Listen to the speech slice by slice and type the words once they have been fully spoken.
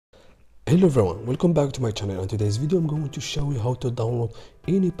Hello everyone, welcome back to my channel. In today's video I'm going to show you how to download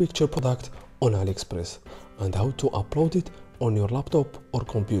any picture product on AliExpress and how to upload it on your laptop or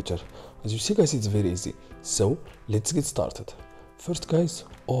computer. As you see guys, it's very easy, so let's get started. First guys,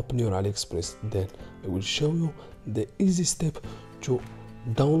 open your AliExpress, then I will show you the easy step to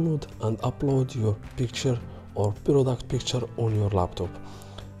download and upload your picture or product picture on your laptop.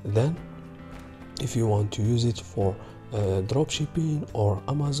 Then if you want to use it for dropshipping or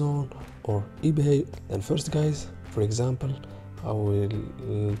Amazon or eBay, then first guys, for example, I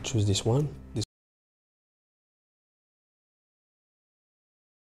will choose this one.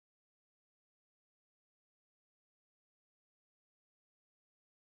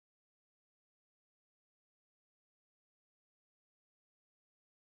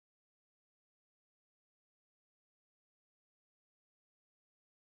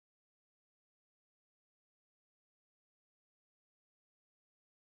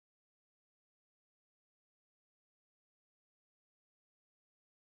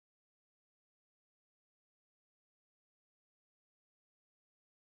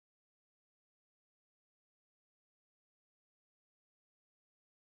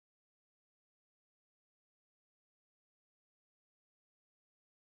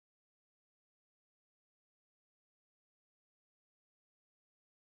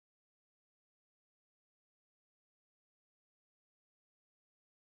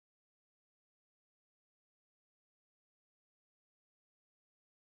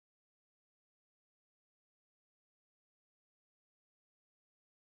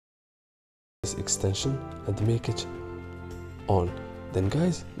 This extension and make it on. Then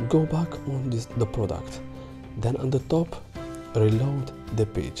guys, go back on the product, then on the top reload the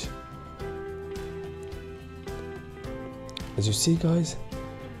page. As you see guys,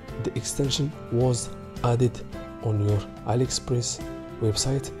 the extension was added on your AliExpress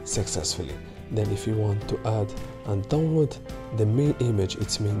website successfully. Then if you want to add and download the main image,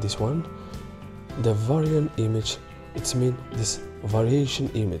 it's mean this one, the variant image, it's mean this variation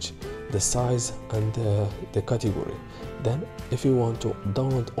image, the size and the category. Then if you want to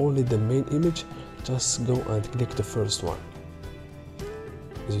download only the main image, just go and click the first one.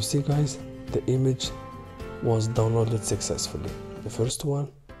 As you see guys, the image was downloaded successfully, the first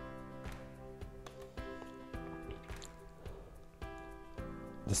one,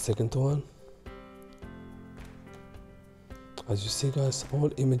 the second one. As you see guys,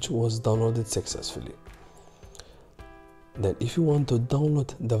 all image was downloaded successfully. Then if you want to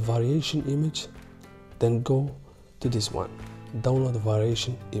download the variation image, then go to this one, download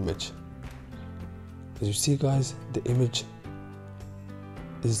variation image. As you see guys, the image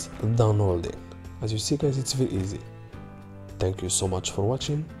is downloading. As you see guys, it's very easy. Thank you so much for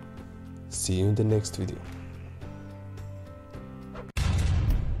watching. See you in the next video.